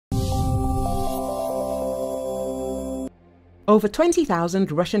Over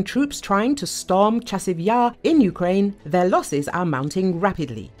 20,000 Russian troops trying to storm Chasiv Yar in Ukraine, their losses are mounting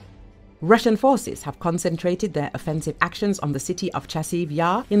rapidly. Russian forces have concentrated their offensive actions on the city of Chasiv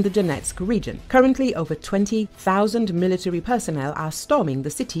Yar in the Donetsk region. Currently, over 20,000 military personnel are storming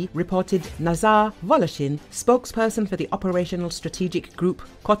the city, reported Nazar Voloshyn, spokesperson for the operational strategic group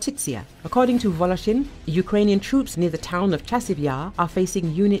Khortytsia. According to Voloshyn, Ukrainian troops near the town of Chasiv Yar are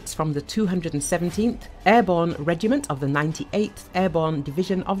facing units from the 217th Airborne Regiment of the 98th Airborne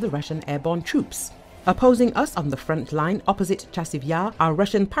Division of the Russian Airborne Troops. Opposing us on the front line opposite Chasiv Yar are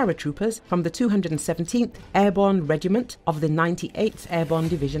Russian paratroopers from the 217th Airborne Regiment of the 98th Airborne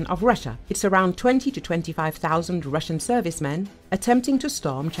Division of Russia. It's around 20 to 25,000 Russian servicemen attempting to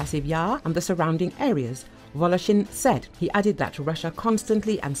storm Chasiv Yar and the surrounding areas, Voloshyn said. He added that Russia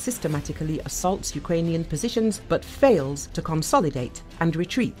constantly and systematically assaults Ukrainian positions but fails to consolidate and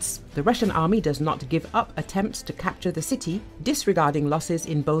retreats. The Russian army does not give up attempts to capture the city, disregarding losses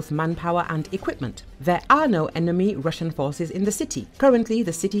in both manpower and equipment. There are no enemy Russian forces in the city. Currently,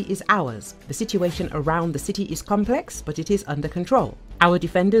 the city is ours. The situation around the city is complex, but it is under control. Our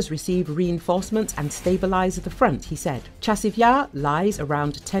defenders receive reinforcements and stabilize the front, he said. Chasiv Yar lies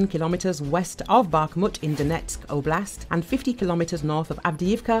around 10 kilometers west of Bakhmut in Donetsk Oblast and 50 kilometers north of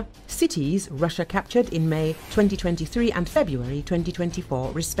Avdiivka, cities Russia captured in May 2023 and February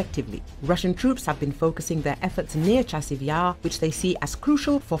 2024, respectively. Russian troops have been focusing their efforts near Chasiv Yar, which they see as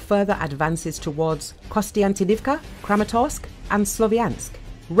crucial for further advances towards Kostiantynivka, Kramatorsk, and Sloviansk.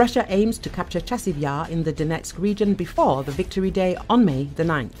 Russia aims to capture Chasiv Yar in the Donetsk region before the Victory Day on May the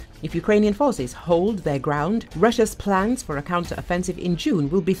 9th. If Ukrainian forces hold their ground, Russia's plans for a counter-offensive in June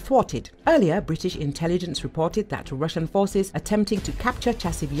will be thwarted. Earlier, British intelligence reported that Russian forces attempting to capture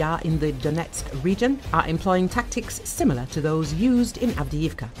Chasiv Yar in the Donetsk region are employing tactics similar to those used in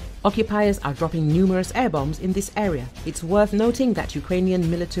Avdiivka. Occupiers are dropping numerous air bombs in this area. It's worth noting that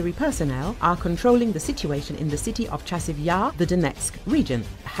Ukrainian military personnel are controlling the situation in the city of Chasiv Yar, the Donetsk region.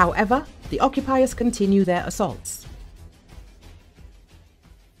 However, the occupiers continue their assaults.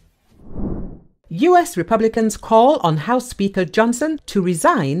 US Republicans call on House Speaker Johnson to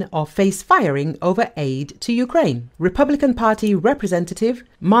resign or face firing over aid to Ukraine. Republican Party Representative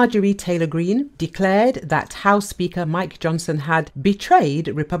Marjorie Taylor Greene declared that House Speaker Mike Johnson had betrayed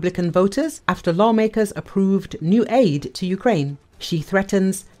Republican voters after lawmakers approved new aid to Ukraine. She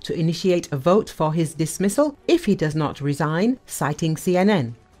threatens to initiate a vote for his dismissal if he does not resign, citing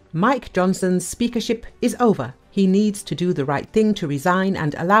CNN. Mike Johnson's speakership is over. He needs to do the right thing to resign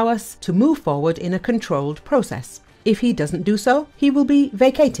and allow us to move forward in a controlled process. If he doesn't do so, he will be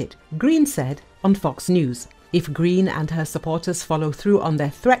vacated, Greene said on Fox News. If Greene and her supporters follow through on their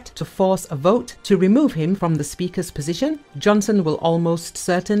threat to force a vote to remove him from the Speaker's position, Johnson will almost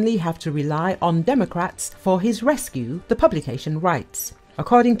certainly have to rely on Democrats for his rescue, the publication writes.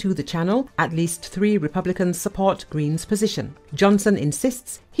 According to the channel, at least 3 Republicans support Greene's position. Johnson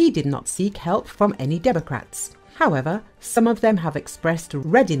insists he did not seek help from any Democrats. However, some of them have expressed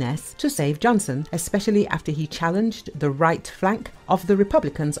readiness to save Johnson, especially after he challenged the right flank of the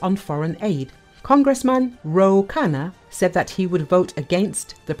Republicans on foreign aid. Congressman Ro Khanna said that he would vote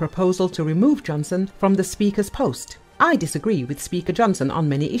against the proposal to remove Johnson from the Speaker's post. I disagree with Speaker Johnson on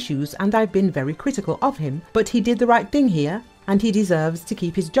many issues and I've been very critical of him, but he did the right thing here and he deserves to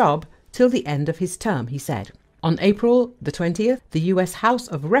keep his job till the end of his term, he said. On April the 20th, the US House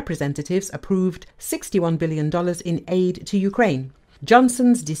of Representatives approved $61 billion in aid to Ukraine.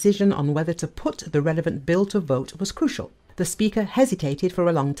 Johnson's decision on whether to put the relevant bill to vote was crucial. The Speaker hesitated for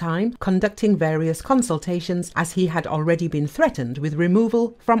a long time, conducting various consultations as he had already been threatened with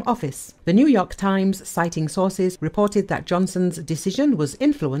removal from office. The New York Times, citing sources, reported that Johnson's decision was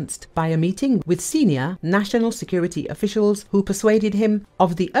influenced by a meeting with senior national security officials who persuaded him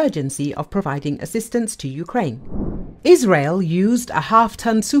of the urgency of providing assistance to Ukraine. Israel used a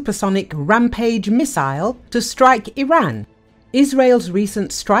half-ton supersonic Rampage missile to strike Iran. Israel's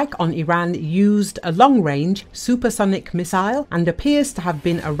recent strike on Iran used a long-range supersonic missile and appears to have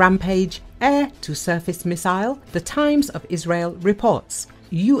been a Rampage air-to-surface missile, the Times of Israel reports.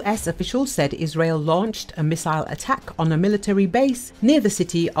 US officials said Israel launched a missile attack on a military base near the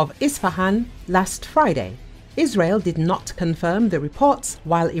city of Isfahan last Friday. Israel did not confirm the reports,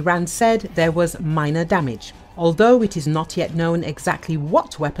 while Iran said there was minor damage. Although it is not yet known exactly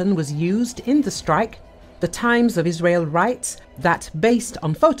what weapon was used in the strike, the Times of Israel writes that based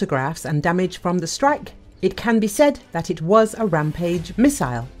on photographs and damage from the strike, it can be said that it was a Rampage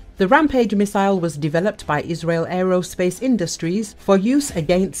missile. The Rampage missile was developed by Israel Aerospace Industries for use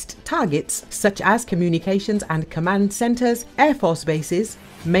against targets such as communications and command centers, air force bases,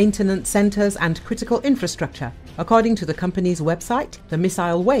 maintenance centers, and critical infrastructure. According to the company's website, the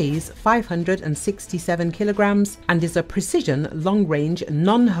missile weighs 567 kilograms and is a precision, long-range,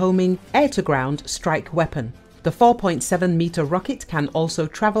 non-homing, air-to-ground strike weapon. The 4.7-meter rocket can also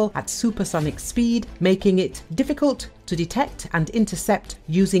travel at supersonic speed, making it difficult to detect and intercept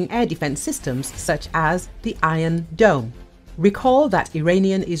using air defense systems such as the Iron Dome. Recall that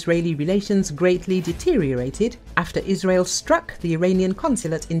Iranian-Israeli relations greatly deteriorated after Israel struck the Iranian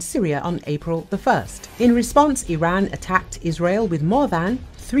consulate in Syria on April the 1st. In response, Iran attacked Israel with more than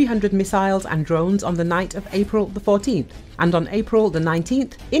 300 missiles and drones on the night of April the 14th. And on April the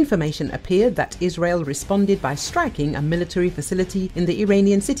 19th, information appeared that Israel responded by striking a military facility in the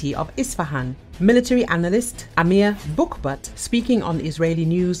Iranian city of Isfahan. Military analyst Amir Bukhbat, speaking on Israeli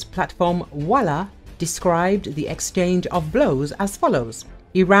news platform Walla, described the exchange of blows as follows.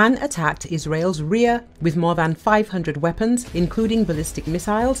 Iran attacked Israel's rear with more than 500 weapons, including ballistic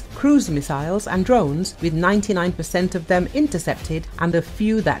missiles, cruise missiles, and drones, with 99% of them intercepted and a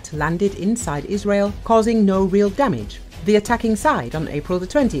few that landed inside Israel, causing no real damage. The attacking side on April the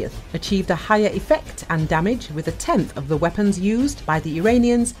 20th achieved a higher effect and damage with a tenth of the weapons used by the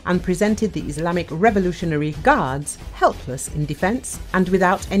Iranians and presented the Islamic Revolutionary Guards helpless in defense and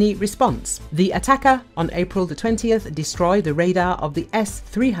without any response. The attacker on April the 20th destroyed the radar of the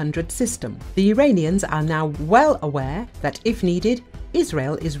S-300 system. The Iranians are now well aware that if needed,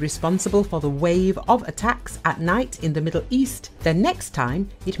 Israel is responsible for the wave of attacks at night in the Middle East. Then next time,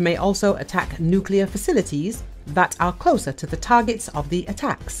 it may also attack nuclear facilities that are closer to the targets of the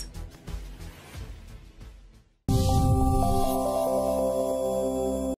attacks.